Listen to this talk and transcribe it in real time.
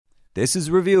This is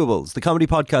Reviewables, the comedy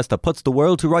podcast that puts the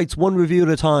world to rights one review at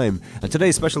a time. And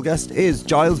today's special guest is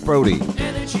Giles Brody.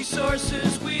 Energy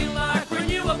sources we like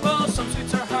renewable. Some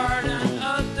sweets are hard and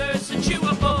others are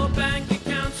chewable. Bank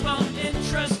accounts, well,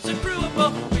 interest's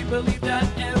accruable. We believe that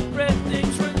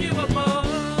everything's renewable.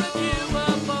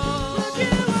 Reviewable.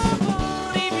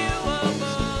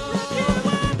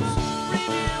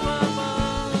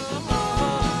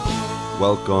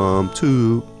 Welcome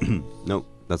to... No,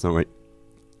 that's not right.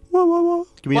 Whoa.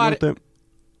 Give me an there.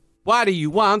 Why do you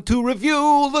want to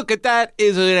review? Look at that.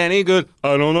 Is it any good?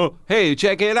 I don't know. Hey,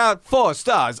 check it out. 4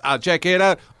 stars. I'll check it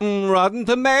out. Rotten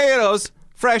tomatoes.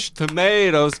 Fresh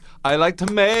tomatoes. I like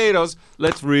tomatoes.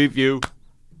 Let's review.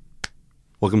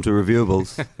 Welcome to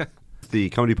Reviewables, the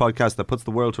comedy podcast that puts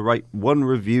the world to right one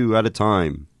review at a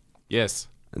time. Yes.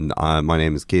 And my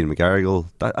name is Cian McGarrigle.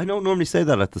 I don't normally say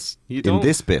that at this in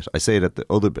this bit. I say it at the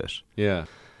other bit. Yeah.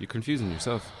 You're confusing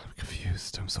yourself.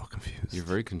 I'm so confused. You're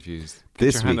very confused. Get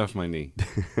This your hand week- off my knee.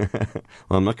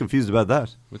 Well, I'm not confused about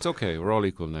that. It's okay. We're all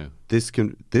equal now. This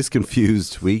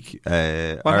confused week,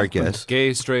 our guest,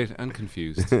 Gay, straight, and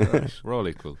confused. We're all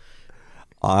equal.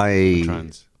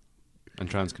 Trans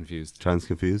confused.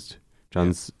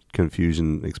 Trans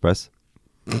Confusion Express.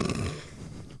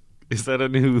 Is that a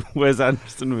new Wes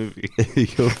Anderson movie?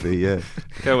 It could be, yeah.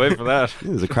 Can't wait for that. Yeah,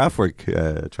 there's a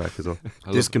Kraftwerk track as well.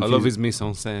 I love his mise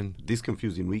en scène. This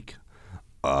confusing week.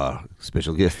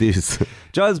 Special guest is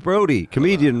Giles Brody,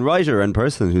 comedian, writer, and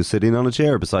person who's sitting on a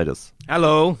chair beside us.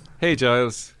 Hello. Hey,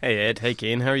 Giles. Hey, Ed. Hey,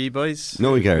 Cian. How are you boys?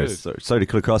 No one Good. cares. Sorry to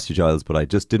cut across you, Giles, but I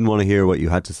just didn't want to hear what you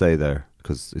had to say there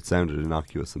because it sounded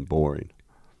innocuous and boring.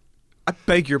 I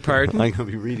beg your pardon. I'm going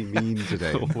to be really mean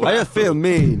today. I feel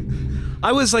mean.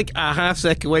 I was like a half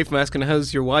second away from asking,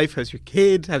 how's your wife? How's your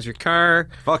kid? How's your car?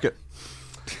 Fuck it.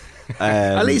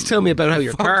 At least tell me about how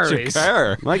your car Your is.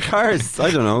 car. My car is, I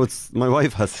don't know, it's my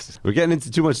wife has. We're getting into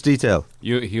too much detail.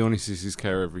 He only sees his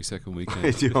car every second weekend.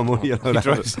 I do, I'm only allowed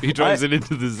to have it. He drives it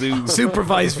into the zoo.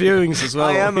 Supervised viewings as well.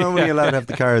 I am only allowed to have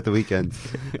the car at the weekend.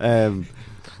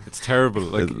 It's terrible.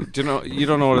 Like, do you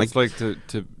don't know what it's like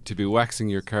to be waxing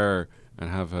your car and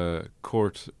have a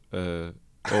court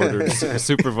ordered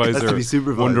supervisor Has to be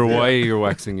supervised, wonder yeah. why you're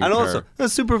waxing your And car. also, a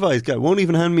supervised guy won't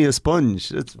even hand me a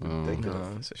sponge. It's ridiculous.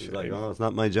 No, it's a He's shame. like, oh, it's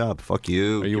not my job. Fuck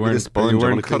you. Are you Give me wearing, the sponge. I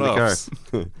wanna clean the car. cut-offs?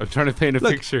 I'm trying to paint a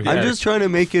Look, picture I'm here. just trying to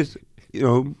make it,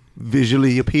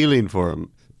 visually appealing for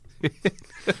him.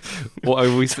 Are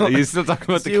you still talking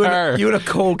about the car? You in a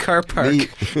cold car park Me,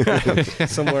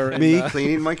 somewhere in me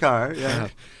cleaning my car. Yeah.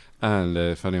 And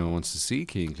if anyone wants to see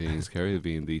Cian cleaning his car, he'll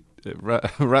be in the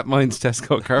Ratmines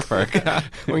Tesco car park.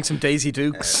 wearing some Daisy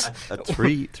Dukes. At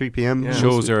 3 p.m. Yeah.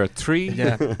 Shows are at 3,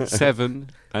 Yeah. 7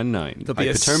 and 9. There'll be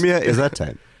a Hypothermia is at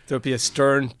 10. There'll be a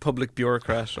stern public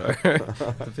bureaucrat, or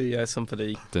there'll be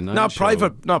somebody. The 9 Not show.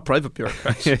 private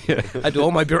bureaucrat. I do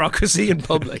all my bureaucracy in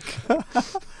public.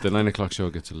 The 9 o'clock show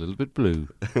gets a little bit blue.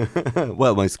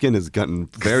 Well, my skin has gotten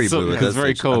very So- blue. at It's this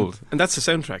very stage. cold. And that's the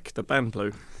soundtrack, the band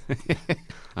Blue.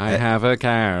 I have a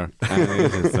car.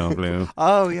 It's so blue.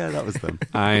 Oh, yeah, that was them.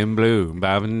 I'm blue.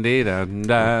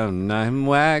 Ba-dum-dee-dum-dum. I'm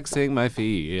waxing my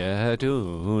Fiat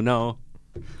Uno.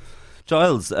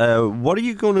 Giles, what are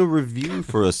you going to review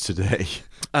for us today?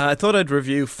 I thought I'd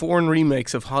review foreign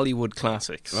remakes of Hollywood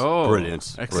classics. Oh,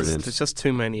 Brilliant. excellent. There's just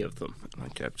too many of them.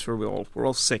 Like, I'm sure we're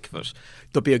all sick of it.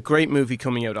 There'll be a great movie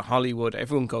coming out of Hollywood.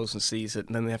 Everyone goes and sees it,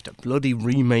 and then they have to bloody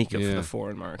remake it for Yeah. the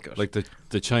foreign market. Like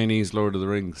the Chinese Lord of the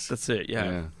Rings. That's it.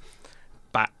 Yeah.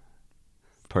 Bat.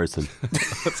 Person.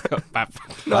 Bat.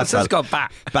 No, it's just got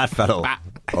bat. Bat fellow.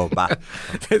 Oh, bat.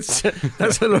 That's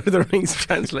what Lord of the Rings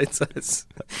translates as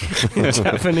in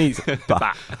Japanese.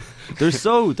 Bat. They're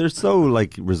so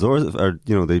like resource, or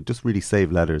they just really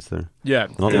save letters. They're Yeah.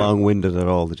 not long-winded at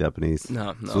all. The Japanese.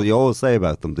 No. That's what you always say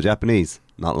about them. The Japanese,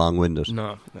 not long-winded.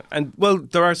 No. And well,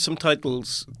 there are some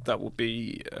titles that will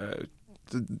be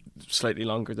slightly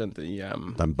longer than the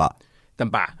Than bat. than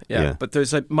Ba. Yeah. But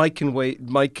there's like Mike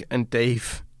and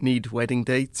Dave Need Wedding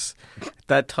Dates.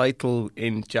 That title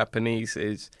in Japanese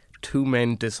is Two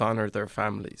Men Dishonor Their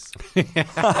Families.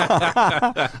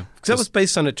 Because that was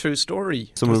based on a true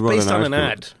story. Someone it was wrote based an on an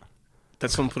article. ad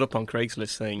that someone put up on Craigslist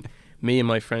saying, me and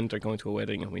my friend are going to a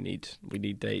wedding and we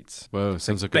need dates. Wow,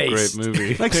 sounds like Based. a great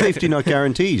movie. Like Safety Not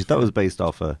Guaranteed. That was based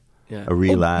off a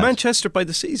real ad. Manchester by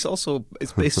the Sea also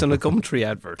is based on a Gumtree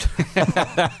advert.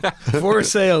 For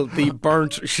sale, the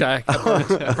burnt shack,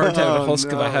 burnt out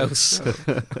husk of a house.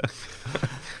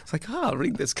 It's like, I'll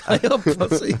ring this guy up.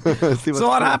 Pussy. See So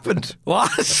what happened?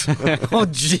 What? Oh,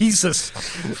 Jesus.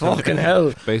 Fucking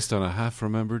hell. Based on a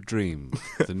half-remembered dream,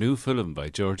 the new film by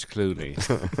George Clooney.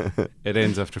 It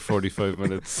ends after 45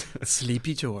 minutes.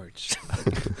 Sleepy George.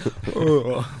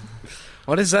 Oh.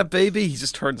 What is that, baby? He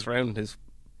just turns around. His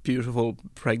beautiful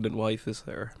pregnant wife is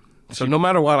there. So no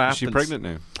matter what Is happens. she pregnant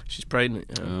now? She's pregnant.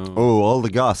 Yeah. Oh, all the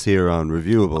goss here on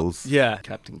Reviewables. Yeah,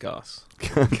 Captain Goss.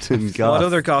 Captain Goss. What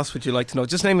other goss would you like to know?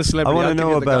 Just name a I celebrity. want I'll to give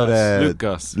know you the about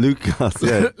goss. Luke Goss. Luke Goss.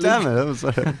 Yeah. Damn it. That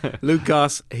was, Luke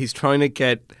Goss. He's trying to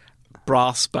get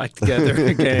Brass back together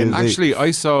again. Actually,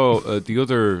 I saw the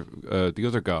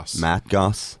other Goss. Matt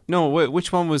Goss. No, wait,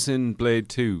 which one was in Blade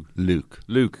 2? Luke.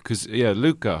 Luke, because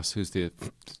Luke Goss, who's the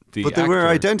But they were actor.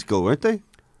 identical, weren't they?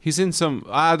 He's in some.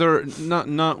 They're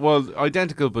not well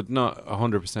identical, but not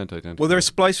 100% identical. Well, they're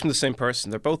spliced from the same person.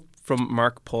 They're both from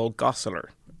Mark Paul Gosselaar,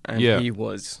 and Yeah. he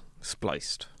was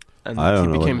spliced, and I don't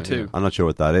he know. became what- two. I'm not sure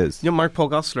what that is. You know Mark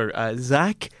Paul Gosselaar,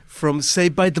 Zach from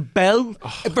Saved by the Bell.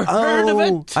 Ever heard of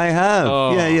it? I have.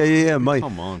 Oh, Yeah.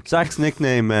 come on. Zach's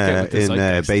nickname Get with the in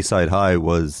zeitgeist. Bayside High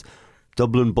was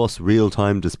Dublin Bus Real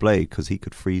Time Display because he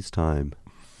could freeze time.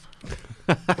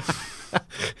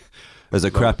 There's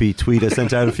a crappy tweet I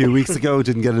sent out a few weeks ago.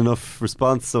 Didn't get enough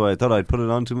response, so I thought I'd put it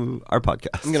onto our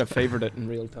podcast. I'm gonna favourite it in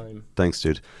real time. Thanks,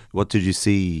 dude. What did you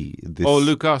see? This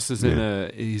Luke Goss is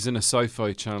he's in a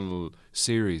Sci-Fi Channel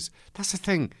series. That's the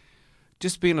thing.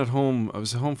 Just being at home, I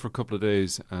was at home for a couple of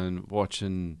days and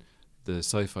watching the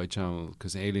Sci-Fi Channel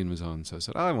because Alien was on. So I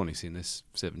said, I've only seen this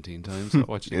 17 times. I'll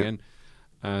watch it Yeah. again.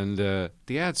 And the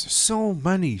ads are so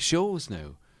many shows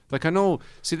now. Like I know.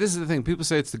 See, this is the thing. People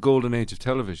say it's the golden age of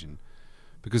television.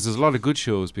 Because there's a lot of good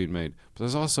shows being made, but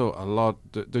there's also a lot.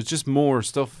 There's just more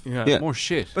stuff, Yeah. more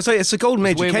shit. But say it's a golden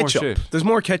age There's of way more ketchup. shit. There's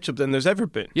more ketchup than there's ever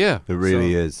been. Yeah, There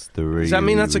really is. There really, Does that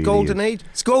mean that's a really golden is. age?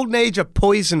 It's golden age of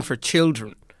poison for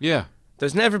children. yeah.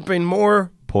 There's never been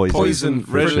more Poison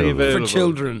for, readily for available.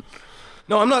 children.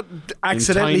 No, I'm not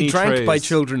accidentally tiny drank by trays.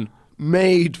 children.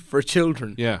 Made for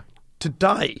children Yeah, to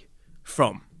die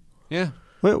from. yeah.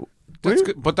 Well, That's where-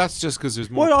 good, but that's just because there's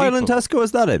more. what people. island Tesco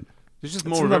is that in? There's just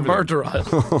It's more in of the everything. murder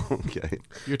aisle. Okay.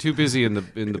 You're too busy in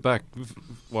the back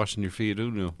washing your feet. Who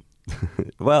knew?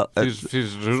 Well, You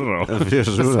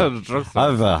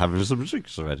I've having some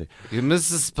drinks already. missed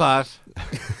the spot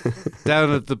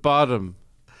down at the bottom.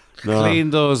 No. Clean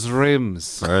those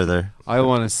rims. Further. I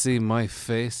want to see my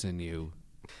face in you.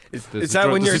 Is There's that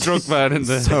when you're there's a drunk man in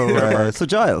the So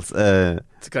Giles,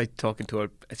 It's a guy talking to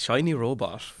a shiny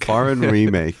robot. foreign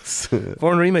remakes.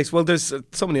 Foreign remakes. Well, there's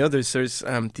so many others. There's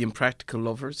The Impractical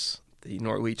Lovers, the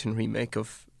Norwegian remake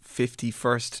of 50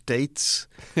 First Dates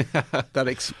that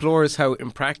explores how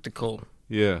impractical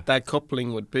yeah. that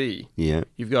coupling would be. Yeah.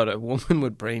 You've got a woman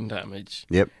with brain damage.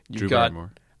 Yep. You've Drew got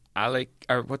Barrymore. Alec,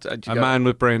 or what's you A got man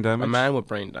with brain damage. a man with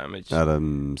brain damage.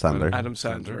 Adam Sandler. Adam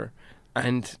Sandler,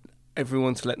 and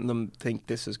everyone's letting them think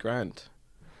this is grand.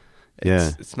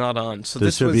 Yeah. It's not on. So There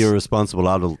this should was be a responsible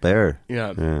adult there.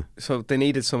 yeah. Yeah. So they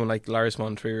needed someone like Lars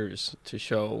von Trier's to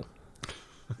show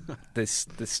this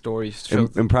story. Show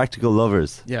Impractical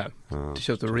Lovers. yeah, Oh, to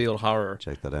show the real horror.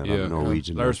 check that out Yeah. on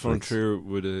Norwegian. Lars von Netflix. Trier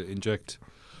would inject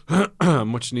a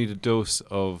much needed dose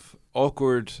of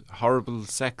awkward, horrible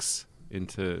sex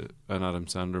into an Adam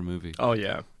Sandler movie. Oh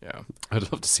yeah, yeah.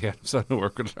 I'd love to see Adam Sandler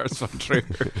work with Lars von Trier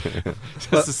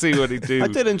just to see what he'd do. I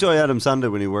did enjoy Adam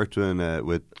Sandler when he worked with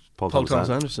Paul Paul Thomas Thomas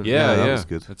Anderson. Anderson. Yeah, that yeah. was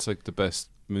good. It's like the best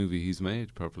movie he's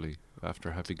made, probably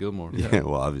after Happy Gilmore. Yeah,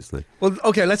 well, obviously. Well,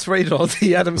 okay, let's rate all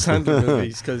the Adam Sandler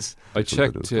movies because I That's what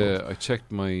it checked. was I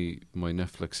checked my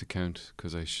Netflix account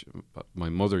because my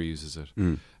mother uses it,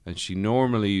 Mm. and she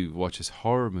normally watches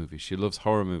horror movies. She loves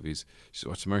horror movies. She's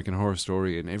watched American Horror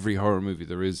Story and every horror movie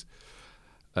there is.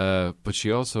 But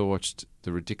she also watched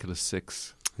The Ridiculous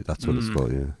Six, That's what it's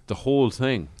called, yeah. the whole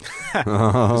thing,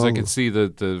 because I could see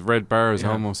the red bar is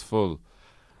Yeah. almost full,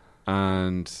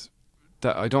 and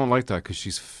that I don't like that because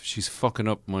she's fucking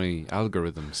up my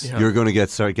algorithms. Yeah. You're going to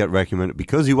get recommended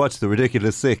because you watched The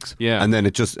Ridiculous Six. Yeah. And then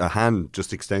a hand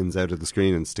just extends out of the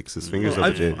screen and sticks his fingers up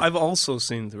at you. I've also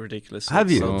seen The Ridiculous. Have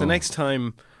Six, you? So Oh. the next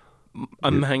time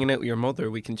I'm hanging out with your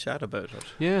mother, we can chat about it.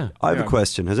 Yeah. I have Yeah. a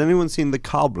question. Has anyone seen The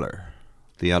Cobbler,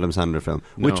 the Adam Sandler film,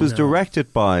 which No. was No.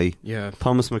 directed by Yeah.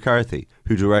 Thomas McCarthy,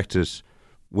 who directed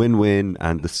Win-Win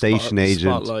and The Station Agent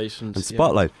Spotlight and yeah.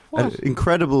 Spotlight? An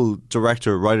incredible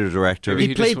director, writer-director. Maybe He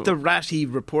He played just- the ratty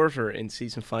reporter in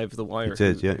season 5 of The Wire. He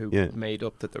did, yeah, who yeah. made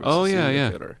up that there was Oh, a yeah, serial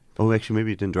yeah. killer. Oh, actually,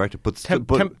 maybe he didn't direct it, but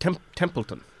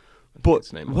Templeton. but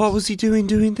his name what was he doing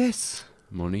this?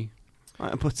 Money.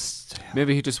 But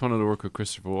Maybe he just wanted to work with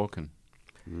Christopher Walken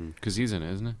Hmm. because he's in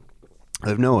it, isn't he? I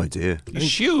have no idea. His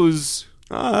shoes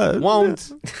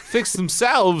won't fix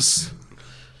themselves.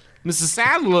 Mrs.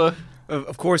 Sandler.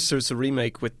 Of course, there's a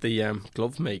remake with the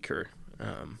glove maker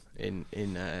in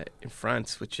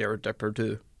France with Gerard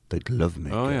Depardieu. The glove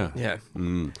maker. Oh, yeah. Yeah,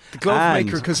 Mm. the glove And-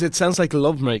 maker, because it sounds like a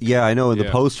love maker. Yeah, I know. In the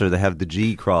Yeah. poster, they have the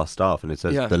G crossed off, and it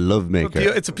says Yeah. the love maker.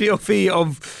 It's a POV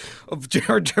of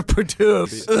Gerard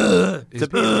Depardieu. It's a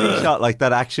POV shot like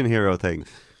that action hero thing.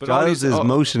 But all Giles he's- is all-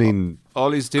 motioning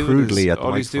All he's doing crudely is at the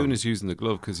all he's microphone. doing is using the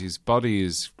glove because his body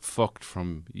is fucked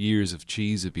from years of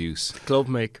cheese abuse. Glove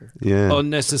maker. Yeah.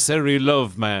 Unnecessary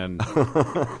love, man.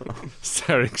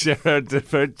 Starring Gerard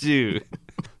Depardieu.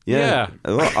 Yeah.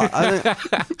 Well,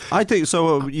 I think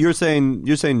so. You're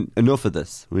saying enough of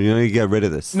this. We need to get rid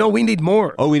of this. No, we need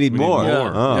more. Oh, we need more. more.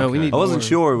 Oh, No, we okay. need I wasn't more.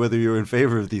 sure whether you were in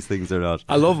favor of these things or not.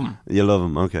 I love them. You love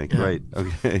them. Okay, great.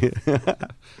 Okay.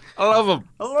 I love him.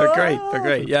 They're great. They're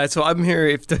great. Yeah. So I'm here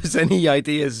if there's any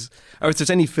ideas or if there's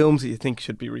any films that you think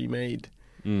should be remade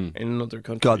in another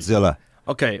country. Godzilla.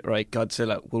 Okay, right.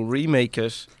 Godzilla. We'll remake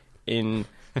it in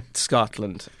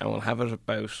Scotland, and we'll have it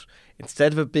about,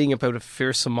 instead of it being about a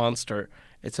fearsome monster,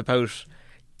 it's about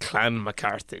Clan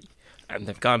McCarthy, and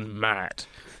they've gone mad.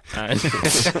 And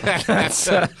that's,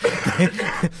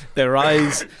 they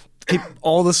rise, keep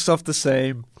all the stuff the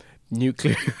same,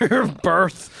 nuclear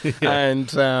birth, and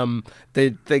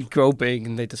they grow big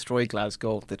and they destroy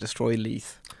Glasgow, they destroy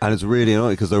Leith. And it's really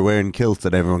annoying because they're wearing kilts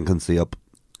that everyone can see up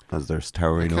as they're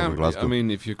towering over Glasgow. I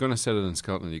mean, if you're going to set it in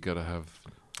Scotland, you got to have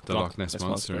the Loch Ness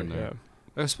Monster in there.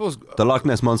 I suppose the Loch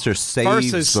Ness Monster saves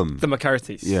Versus them. the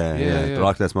McCarthys. Yeah. Yeah. The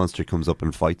Loch Ness Monster comes up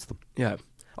and fights them. Yeah.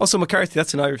 Also, McCarthy,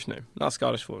 that's an Irish name, not a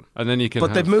Scottish one. and then you can But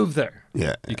have, they've moved there.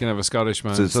 Yeah. you can have a Scottish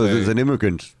man So say, there's an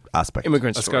immigrant aspect.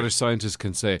 Immigrant a story. Scottish scientist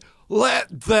can say, "Let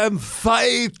them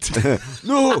fight,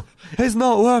 No, it's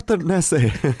not worth it, Nessie.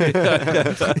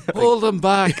 hold them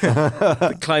back."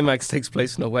 The climax takes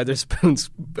place in a Weatherspoon's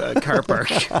car park.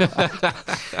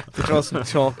 They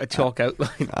draw a chalk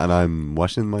outline. And I'm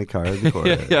washing my car in the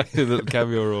corner. yeah, a little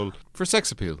cameo role for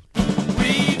sex appeal.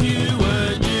 Review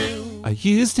a new. I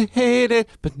used to hate it,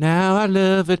 but now I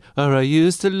love it. Or I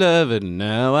used to love it, and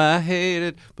now I hate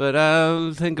it. But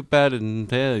I'll think about it and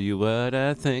tell you what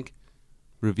I think.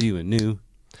 Reviewing new.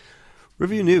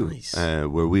 Review New, Nice.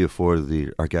 where we afford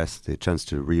our guests the chance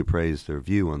to reappraise their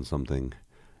view on something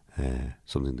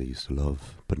they used to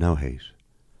love, but now hate.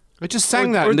 I just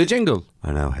sang Or- that or in the the- jingle.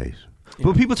 I now hate.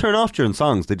 But people turn off during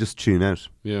songs, they just tune out.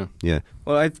 Yeah. Yeah.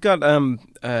 Well, I've got.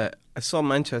 I saw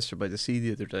Manchester by the Sea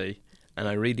the other day, and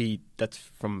that's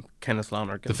from Kenneth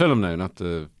Lonergan. The film now, not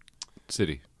the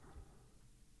city.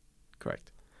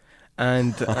 Correct.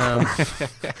 And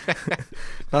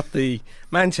not the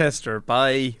Manchester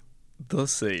by the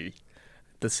Sea.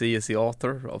 The Sea is the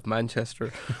author of Manchester.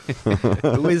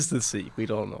 Who is the Sea? We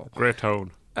don't know. Great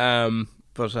tone.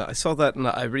 But I saw that, and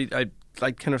I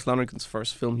like Kenneth Lonergan's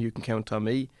first film, You Can Count on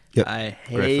Me. Yep. I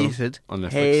Great film on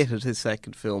Netflix. hated his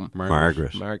second film,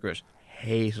 Margaret.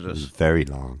 Hated It was it. very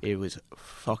long. It was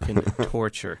fucking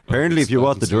torture. Apparently, if you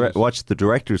watch Seen it. watch the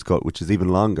director's cut, which is even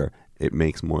longer, it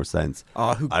makes more sense.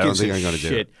 Oh, who I don't gives think a I'm gonna do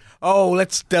shit? it. Oh,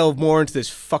 let's delve more into this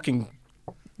fucking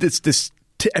this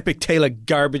epic tale of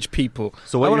garbage people.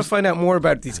 So what I want you're to find out more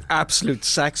about these absolute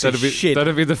sacks of shit.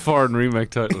 That'd be the foreign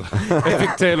remake title.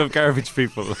 Epic Tale of Garbage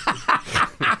People.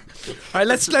 All right,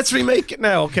 let's remake it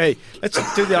now. Okay,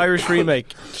 let's do the Irish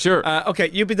remake. Sure. Okay,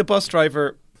 you be the bus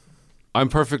driver. I'm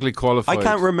perfectly I qualified.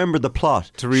 can't remember the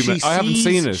plot. To remake- I haven't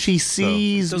seen it, She so-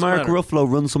 sees Doesn't Mark matter.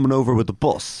 Ruffalo run someone over with a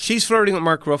bus. She's flirting with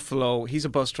Mark Ruffalo. He's a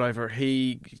bus driver.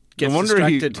 He gets No wonder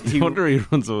distracted. no wonder he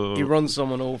runs a... He runs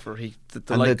someone over. The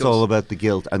And light it's goes. all about the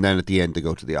guilt. And then at the end, they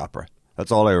go to the opera. That's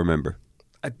all I remember.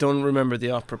 I don't remember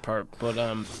the opera part, but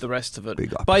the rest of it.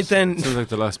 Big opera By then, Sounds like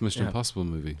the last Mission Yeah. Impossible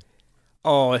movie.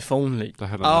 oh, if only. That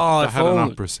had, Oh, that if had an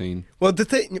only. opera scene. Well, the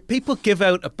thing people give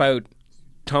out about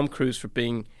Tom Cruise for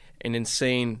being an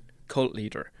insane cult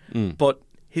leader, but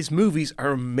his movies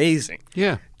are amazing.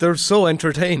 Yeah. They're so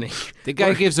entertaining. The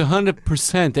guy gives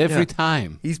 100% every Yeah.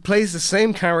 time. He plays the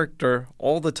same character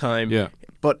all the time. Yeah.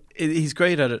 But he's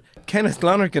great at it. Kenneth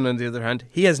Lonergan, on the other hand,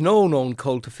 he has no known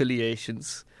cult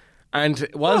affiliations. And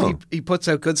while Oh. he puts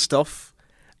out good stuff,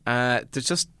 there's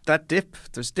just that dip.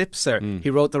 There's dips there. He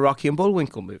wrote the Rocky and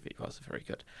Bullwinkle movie. It was very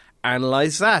good.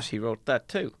 Analyze That. He wrote that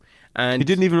too. And He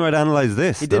didn't even write Analyze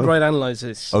This. He did though. write Analyze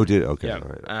This. Oh, did okay. yeah. All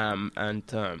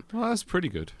right. Well, that's pretty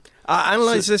good.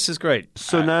 Analyze This is great.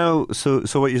 So now, so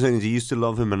what you're saying is you used to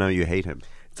love him and now you hate him.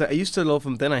 So I used to love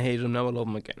him, then I hated him, now I love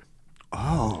him again.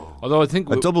 Oh, Although I think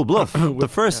a with, double bluff. The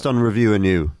first on Review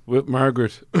Anew. with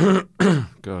Margaret...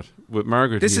 God. With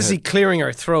Margaret... This is he he clearing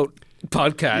our throat.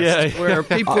 podcast Yeah. where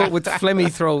people with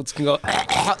phlegmy throats can go,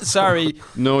 sorry.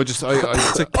 No, just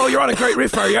It's like, oh, you're on a great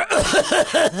riff, are you?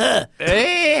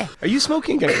 Are you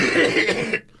smoking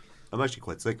again? I'm actually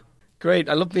quite sick. Great.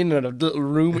 I love being in a little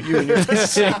room with you. And you're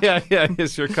sick.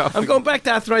 yes, you're coughing. I'm going back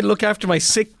to after I look after my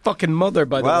sick fucking mother,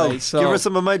 by the Well, way. So. give her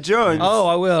some of my joints. Oh,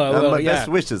 I will. And my yeah. best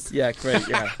wishes. Yeah, great.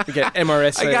 Yeah, we get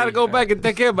MRSA. I gotta go back and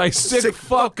take care of my sick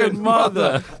fucking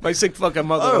mother. My sick fucking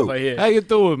mother Oh. over here. How you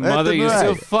doing, mother? You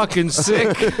still right. fucking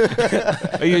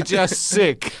sick? Are you just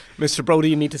sick? Mr. Brody,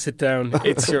 you need to sit down.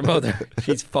 It's your mother.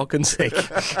 She's fucking sick.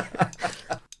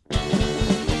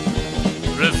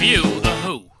 Review a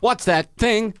Who. What's that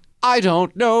thing? I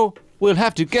don't know. We'll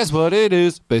have to guess what it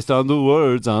is based on the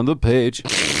words on the page.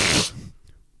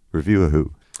 Review of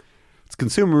Who. It's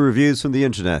consumer reviews from the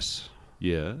internet.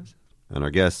 Yes. And our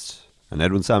guest and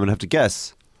Edwin Salmon have to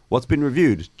guess what's been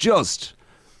reviewed just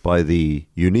by the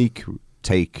unique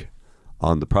take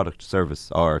on the product, service,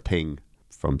 or thing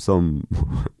from some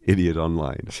idiot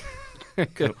online.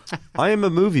 I am a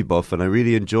movie buff and I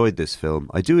really enjoyed this film.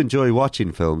 I do enjoy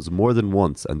watching films more than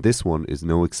once, and this one is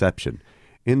no exception.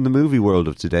 In the movie world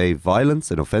of today,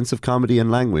 violence and offensive comedy and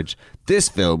language, this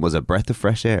film was a breath of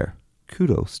fresh air.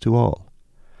 Kudos to all.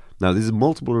 Now, these are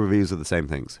multiple reviews of the same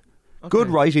things. Good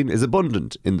writing is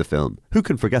abundant in the film. Who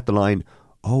can forget the line,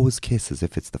 always kiss as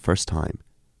if it's the first time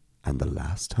and the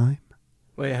last time?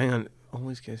 Wait, hang on.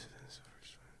 Always kiss.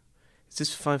 Is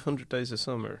this 500 Days of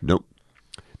Summer? Nope.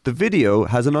 The video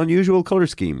has an unusual colour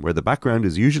scheme where the background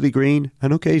is usually green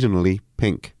and occasionally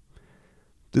pink.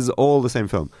 This is all the same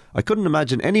film. I couldn't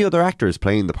imagine any other actors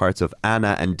playing the parts of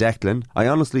Anna and Declan. I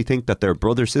honestly think that their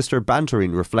brother-sister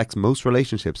bantering reflects most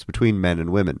relationships between men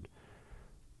and women.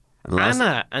 And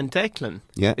Anna and Declan.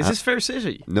 Yeah. Is this Fair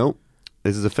City? No.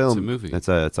 This is a film. It's a movie. It's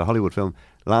a Hollywood film.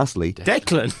 Lastly,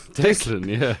 Declan. Declan,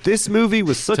 yeah. this movie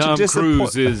was such Tom a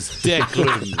disappointment Cruise is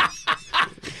Declan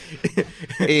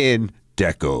in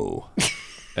Deco.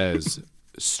 as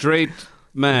straight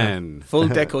man. Full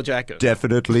deco jacket.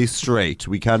 Definitely straight.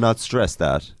 We cannot stress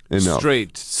that enough.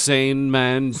 Straight, sane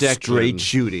man Declan. Straight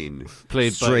shooting.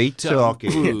 Played by straight Tom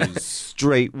talking. Cruise.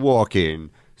 Straight walking.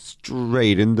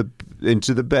 Straight into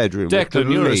the bedroom. with the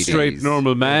Declan, you're a ladies. straight,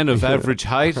 normal man of average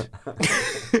height.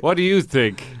 What do you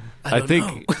think? I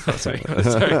think. Sorry.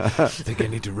 I think I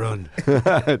need to run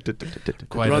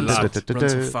quite a lot. Run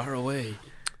so far away.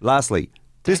 Lastly,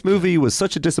 this movie was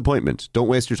such a disappointment. Don't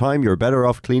waste your time. You're better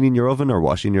off cleaning your oven or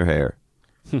washing your hair.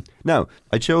 Now,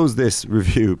 I chose this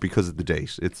review because of the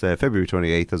date. It's February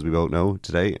 28th, as we both know,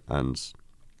 today, and it's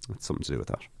something to do with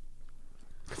that.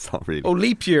 It's not really. Oh,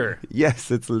 leap year. Yes,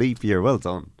 it's leap year. Well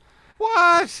done.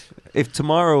 What? If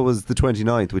tomorrow was the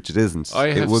 29th, which it isn't,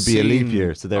 it would be a leap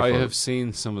year. So therefore, I have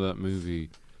seen some of that movie.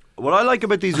 what I like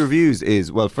about these reviews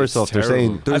is, well, first off, they're terrible.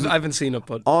 saying there's I haven't seen it,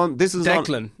 but this is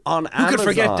Declan. on Who Amazon. could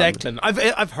forget Declan?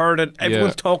 I've heard it.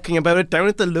 Everyone's talking about it down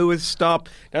at the Lewis stop,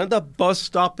 down at the bus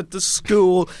stop at the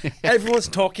school. Everyone's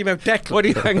talking about Declan. What are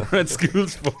you hanging around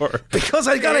schools for? Because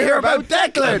I gotta hear about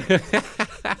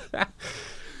Declan.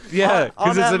 Yeah,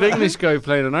 because it's an Amazon. English guy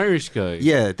playing an Irish guy.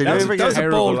 Yeah, they That never was get a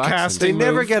terrible bold accent. casting. they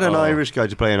never move. get an Oh. Irish guy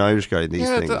to play an Irish guy in these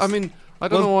Yeah, things. I mean, I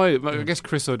don't know why. I guess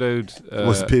Chris O'Dowd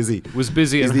was busy. Was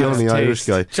busy. He's and the has only taste. Irish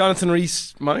guy. Jonathan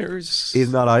Rhys-Meyers.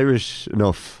 He's not Irish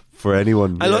enough for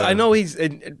anyone. I know he's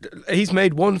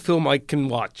made one film I can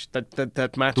watch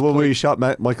that match. The one where he shot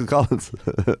Michael Collins.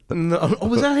 No, oh,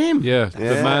 was that him? Yeah,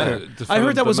 Yeah. the man. The I heard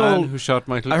film, that was the man all- who shot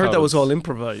Michael. I heard that was Collins. all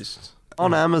improvised.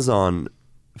 On Amazon,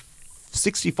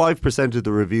 65% of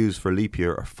the reviews for Leap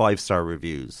Year are 5-star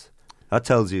reviews. That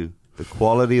tells you the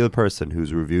quality of the person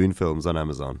who's reviewing films on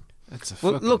Amazon. That's a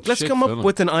Well, fucking look, let's shit come film. up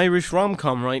with an Irish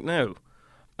rom-com right now.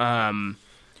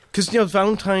 Because,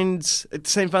 Valentine's,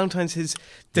 St. Valentine's,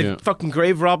 they fucking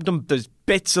grave robbed him. There's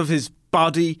bits of his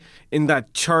body in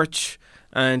that church.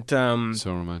 And, So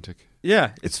romantic.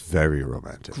 yeah, It's very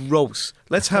romantic. gross.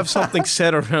 Let's have something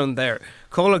set around there.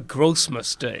 Call it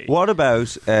Grossmas Day. What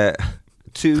about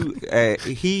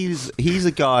he's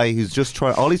a guy who's just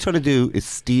trying. All he's trying to do is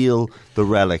steal the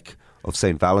relic of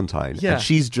Saint Valentine, Yeah. and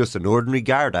she's just an ordinary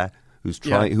Garda who's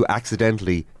trying, who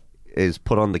accidentally is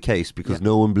put on the case because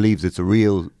no one believes it's a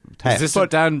real Is theft. this a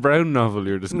Dan Brown novel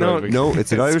you're describing? No,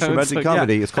 it's an Irish Sounds romantic like-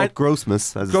 comedy. yeah. It's called And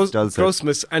Grossmas, as it does say.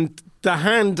 Grossmas. And the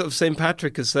hand of St.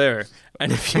 Patrick is there,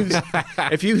 and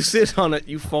if you sit on it,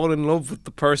 you fall in love with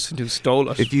the person who stole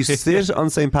it. If you sit on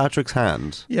St. Patrick's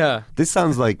hand, yeah. this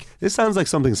sounds like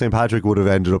something St. Patrick would have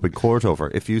ended up in court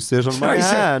over. If you sit on my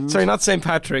hand, Sorry, not St.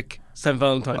 Patrick. St.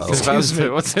 Valentine's. St.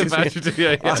 Valentine. What's St. Patrick?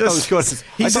 Yeah. I was gonna say-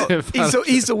 He's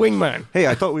a wingman. Hey,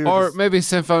 I thought we were. Or just- maybe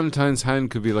St. Valentine's hand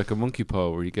could be like a monkey paw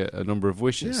where you get a number of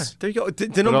wishes. Yeah, there you go. The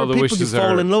But number all of the people you wishes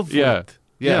fall are- in love yeah. with.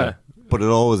 Yeah. but it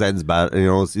always ends bad. There's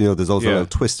also Yeah. a little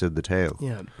twist in the tail.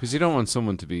 Yeah. Because you don't want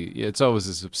someone to be. Yeah, it's always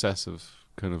this obsessive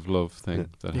kind of love thing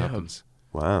that Yeah. happens.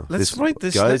 Wow. Let's write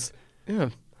this. guys. Yeah.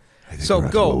 I think So we're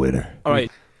onto go. a winner. All right.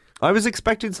 I was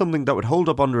expecting something that would hold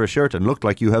up under a shirt and look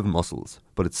like you have muscles,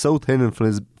 but it's so thin and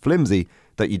flimsy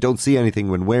that you don't see anything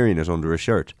when wearing it under a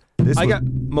shirt. I got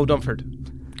Mo Dunford.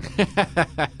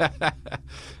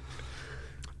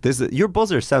 Your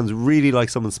buzzer sounds really like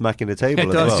someone smacking a table. It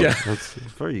as does, well. yeah. That's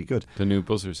very good. The new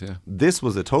buzzers, yeah. This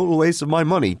was a total waste of my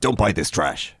money. Don't buy this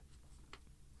trash.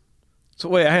 So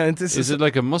wait, hang on, this Is it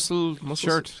like a muscle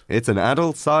shirt? It's an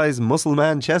adult-size muscle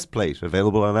man chest plate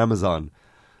available on Amazon.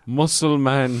 Muscle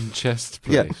man chest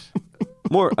plate.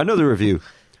 Yeah. Another review.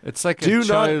 It's like Do a not-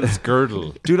 child's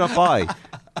girdle. Do not buy.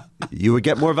 You would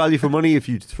get more value for money if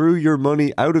you threw your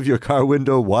money out of your car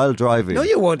window while driving. No,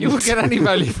 you wouldn't. You would get any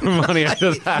value for money out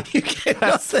of that. You get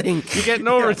nothing. You get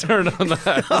no return on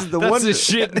that. That's a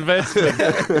shit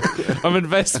investment. I'm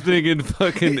investing in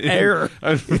fucking Air.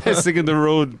 I'm investing in the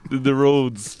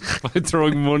roads by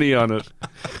throwing money on it.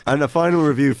 And a final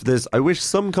review for this. I wish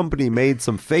some company made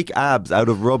some fake abs out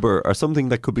of rubber or something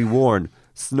that could be worn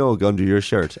snug under your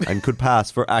shirt and could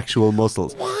pass for actual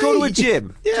muscles. Go to a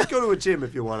gym. Just go to a gym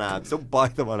if you want abs. Don't buy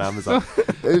them on Amazon.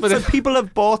 But people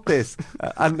have bought this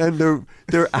and then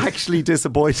they're actually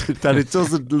disappointed that it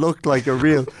doesn't look like a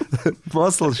real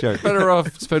muscle shirt. Better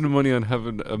off spending money on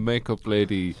having a makeup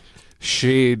lady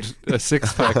shade a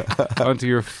six-pack onto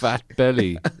your fat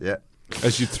belly Yeah.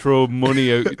 as you throw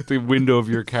money out the window of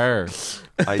your car.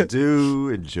 I do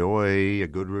enjoy a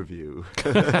good review.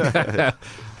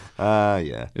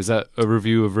 Yeah. Is that a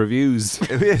review of reviews?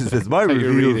 It is. It's my That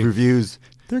you're review of reading. reviews.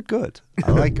 They're good.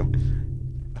 I like them.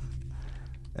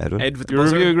 Edwin? Ed with the You're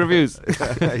buzzer. reviewing reviews.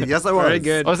 Yes, I was. Very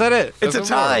good. Oh, is that it? It's a That's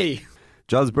one more. tie.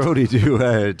 Johns Brody, do you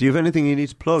have anything you need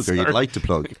to plug or you'd like to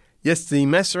plug? Yes, the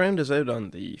Mess Around is out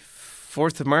on the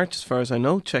 4th of March, as far as I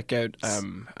know. Check out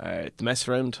the Mess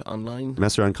Around online.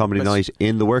 Mess Around Comedy Night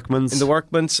in the Workman's. In the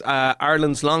Workman's,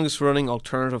 Ireland's longest running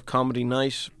alternative comedy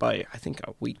night by, I think,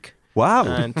 a week. Wow.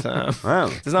 And Wow.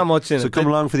 there's not much in So it. come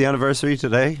along for the anniversary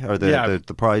today or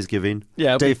the prize giving.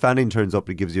 Yeah, Dave Fanning turns up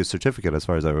and gives you a certificate as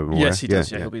far as I remember. Yes, he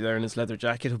does. Yeah, he'll be there in his leather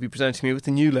jacket. He'll be presenting me with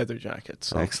a new leather jacket.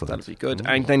 So Excellent. that'll be good.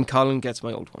 And then Colin gets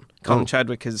my old one. Colin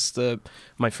Chadwick is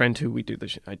my friend who I do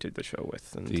the show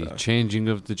with. And, The changing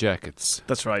of the jackets.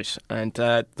 that's right. And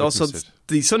also Witness it.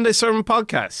 the Sunday Sermon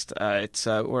podcast. It's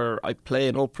where I play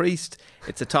an old priest.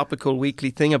 It's a topical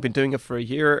weekly thing. I've been doing it for a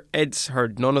year. Ed's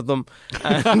heard none of them.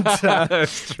 And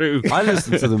That's true. I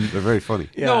listen to them. They're very funny.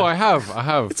 yeah. No, I have.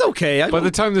 It's okay. By the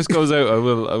time this goes out, I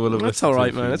will have That's listened all to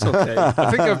right, a man. few. It's okay. I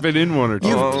think I've been in one or two.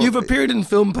 You've appeared in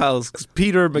Film Pals because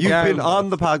Peter McGann. You've been on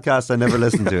the podcast. I never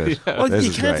listened to it. Well, This you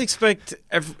is can't great. expect.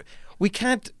 We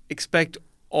can't expect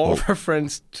all of our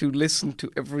friends to listen to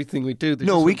everything we do. There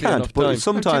No, just we won't be enough can't. But time. I'm too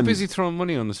sometimes busy throwing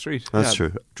money on the street that's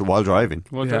true. While driving.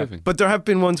 while Yeah. driving. But there have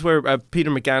been ones where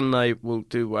Peter McGann and I will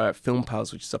do Film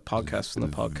Pals, which is a podcast from the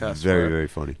podcast. Very, where very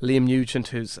funny. Liam Nugent,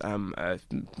 who's a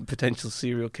potential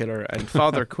serial killer, and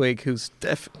Father Quigg, who's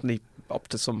definitely up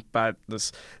to some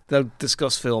badness. They'll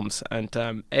discuss films,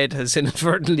 and Ed has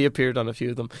inadvertently appeared on a few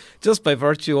of them just by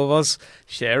virtue of us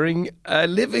sharing a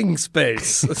living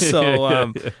space.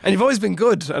 So, and you've always been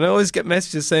good, and I always get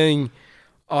messages saying,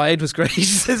 "Oh, Ed was great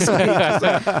this week." It's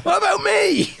like, what about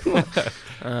me?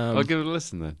 I'll give it a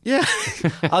listen then. Yeah,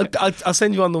 I'll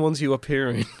send you on the ones you appear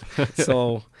in.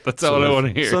 So That's all I want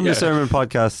to hear. Sunday Sermon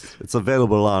podcast. It's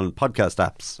available on podcast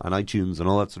apps and iTunes and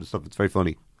all that sort of stuff. It's very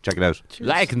funny. Check it out.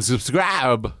 Like and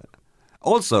subscribe.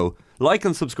 Also, like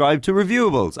and subscribe to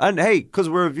Reviewables. And hey, because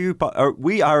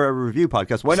we are a review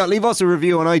podcast, why not leave us a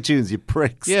review on iTunes, you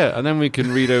pricks? Yeah, and then we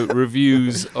can read out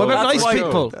reviews. what about of nice the show.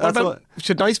 people? That's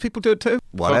Should nice people do it too?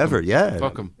 Whatever, Fuck 'em. yeah.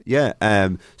 Fuck 'em. Yeah.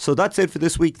 So that's it for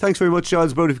this week. Thanks very much,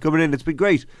 Johns Brody, for coming in. It's been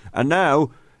great. And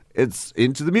now it's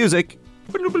into the music.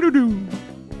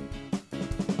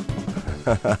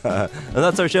 And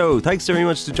that's our show. Thanks very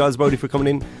much to Johns Brody for coming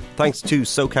in. Thanks to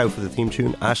SoCal for the theme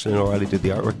tune. Ashlyn O'Reilly did the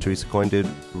artwork. Teresa Coyne did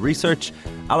research.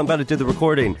 Alan Bennett did the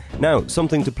recording. Now,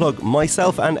 something to plug.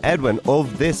 Myself and Edwin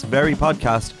of this very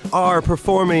podcast are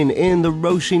performing in the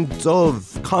Roisin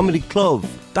Dove Comedy Club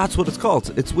That's what it's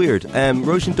called. It's weird.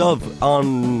 Roisin and Dove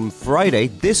on Friday.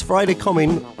 This Friday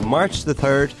coming, March the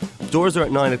 3rd. Doors are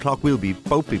at 9 o'clock. We'll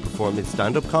both be performing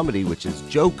stand-up comedy, which is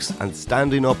jokes and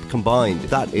standing up combined.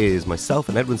 That is myself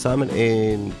and Edwin Salmon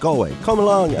in Galway. Come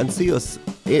along and see us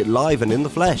live and in the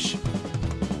flesh.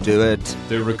 Do it.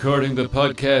 They're recording the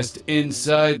podcast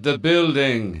inside the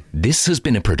building. This has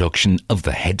been a production of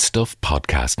the Head Stuff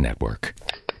Podcast Network.